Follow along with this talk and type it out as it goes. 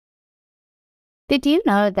Did you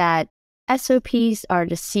know that SOPs are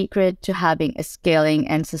the secret to having a scaling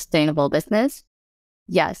and sustainable business?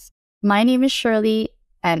 Yes, my name is Shirley,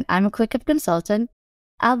 and I'm a ClickUp consultant.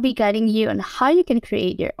 I'll be guiding you on how you can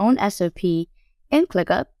create your own SOP in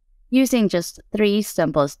ClickUp using just 3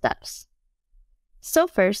 simple steps. So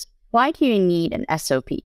first, why do you need an SOP?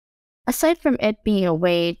 Aside from it being a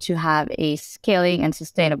way to have a scaling and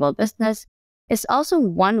sustainable business, it's also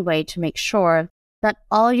one way to make sure that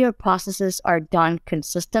all your processes are done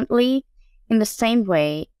consistently in the same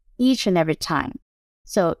way each and every time.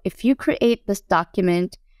 So if you create this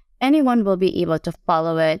document, anyone will be able to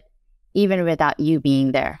follow it even without you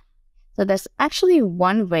being there. So there's actually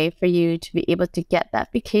one way for you to be able to get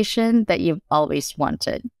that vacation that you've always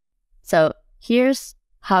wanted. So here's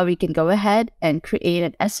how we can go ahead and create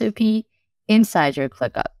an SOP inside your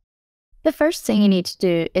ClickUp. The first thing you need to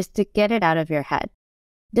do is to get it out of your head.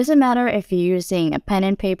 Doesn't matter if you're using a pen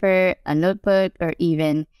and paper, a notebook, or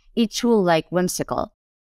even a tool like Whimsical.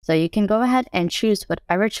 So you can go ahead and choose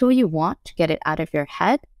whatever tool you want to get it out of your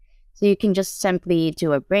head. So you can just simply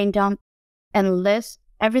do a brain dump and list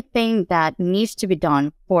everything that needs to be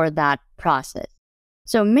done for that process.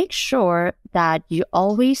 So make sure that you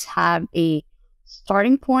always have a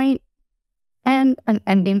starting point and an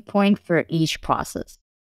ending point for each process.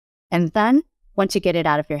 And then once you get it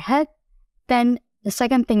out of your head, then the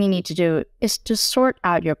second thing you need to do is to sort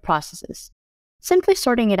out your processes. Simply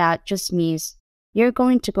sorting it out just means you're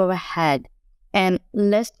going to go ahead and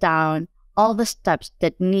list down all the steps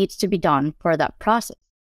that needs to be done for that process.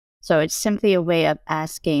 So it's simply a way of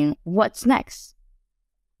asking, what's next?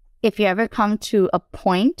 If you ever come to a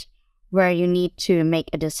point where you need to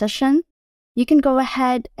make a decision, you can go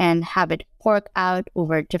ahead and have it fork out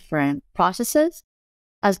over different processes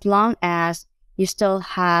as long as you still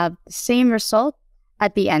have the same result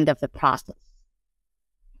at the end of the process.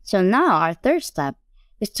 So now our third step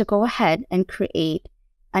is to go ahead and create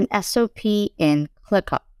an SOP in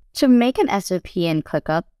ClickUp. To make an SOP in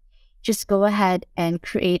ClickUp, just go ahead and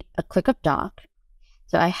create a ClickUp doc.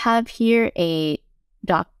 So I have here a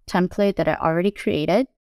doc template that I already created.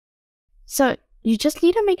 So you just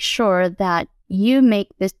need to make sure that you make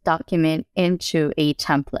this document into a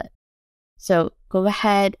template. So go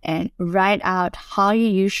ahead and write out how you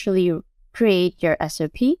usually create your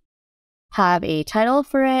SOP, have a title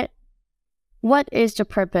for it, what is the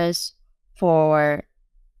purpose for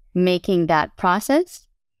making that process,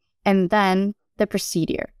 and then the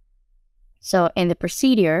procedure. So in the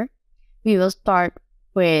procedure, we will start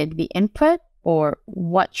with the input or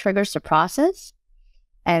what triggers the process,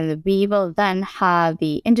 and we will then have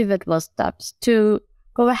the individual steps to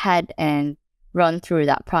go ahead and run through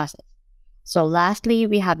that process. So lastly,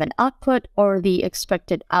 we have an output or the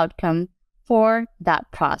expected outcome for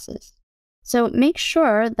that process. So make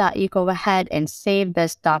sure that you go ahead and save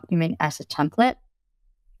this document as a template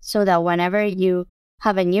so that whenever you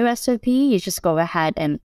have a new SOP, you just go ahead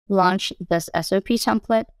and launch this SOP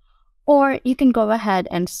template, or you can go ahead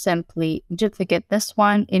and simply duplicate this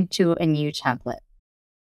one into a new template.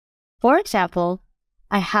 For example,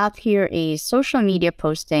 I have here a social media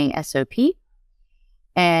posting SOP,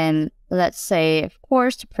 and let's say, of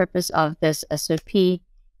course, the purpose of this SOP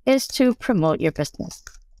is to promote your business.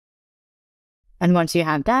 And once you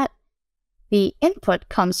have that, the input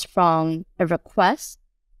comes from a request.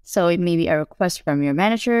 So it may be a request from your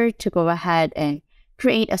manager to go ahead and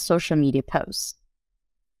create a social media post.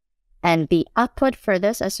 And the output for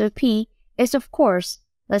this SOP is, of course,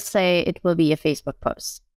 let's say it will be a Facebook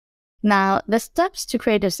post. Now, the steps to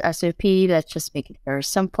create this SOP, let's just make it very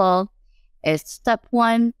simple. Is step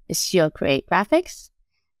 1 is you'll create graphics.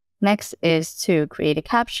 Next is to create a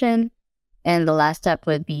caption. And the last step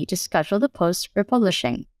would be to schedule the post for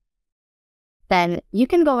publishing. Then you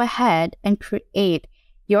can go ahead and create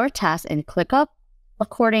your task in ClickUp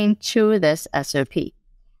according to this SOP.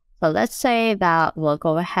 So let's say that we'll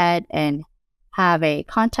go ahead and have a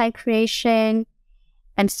content creation.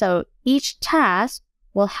 And so each task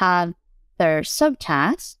will have their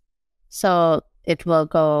subtasks. So it will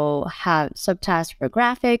go have subtasks for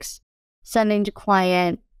graphics, sending to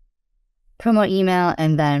client, promote email,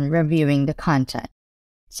 and then reviewing the content.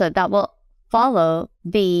 So that will follow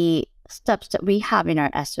the steps that we have in our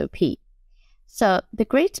SOP. So the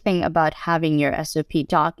great thing about having your SOP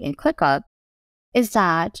doc in ClickUp is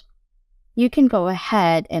that you can go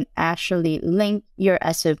ahead and actually link your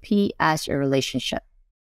SOP as your relationship.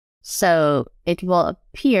 So it will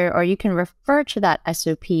appear, or you can refer to that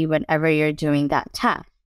SOP whenever you're doing that task.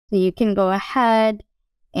 So you can go ahead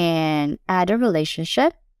and add a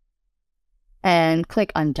relationship and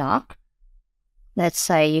click on doc. Let's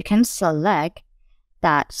say you can select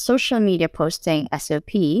that social media posting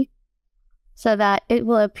SOP so that it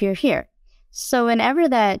will appear here. So whenever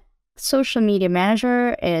that social media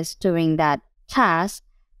manager is doing that task,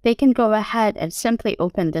 they can go ahead and simply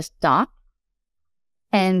open this doc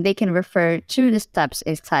and they can refer to the steps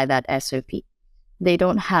inside that SOP. They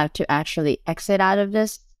don't have to actually exit out of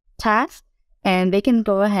this task, and they can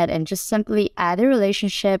go ahead and just simply add a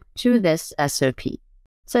relationship to this SOP.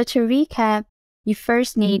 So to recap, you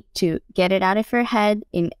first need to get it out of your head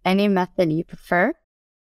in any method you prefer.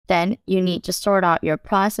 Then you need to sort out your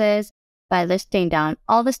process by listing down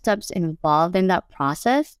all the steps involved in that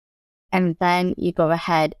process. And then you go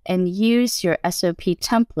ahead and use your SOP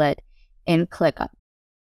template in ClickUp.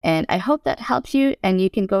 And I hope that helps you, and you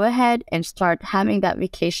can go ahead and start having that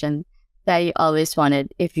vacation that you always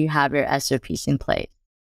wanted if you have your SOPs in place.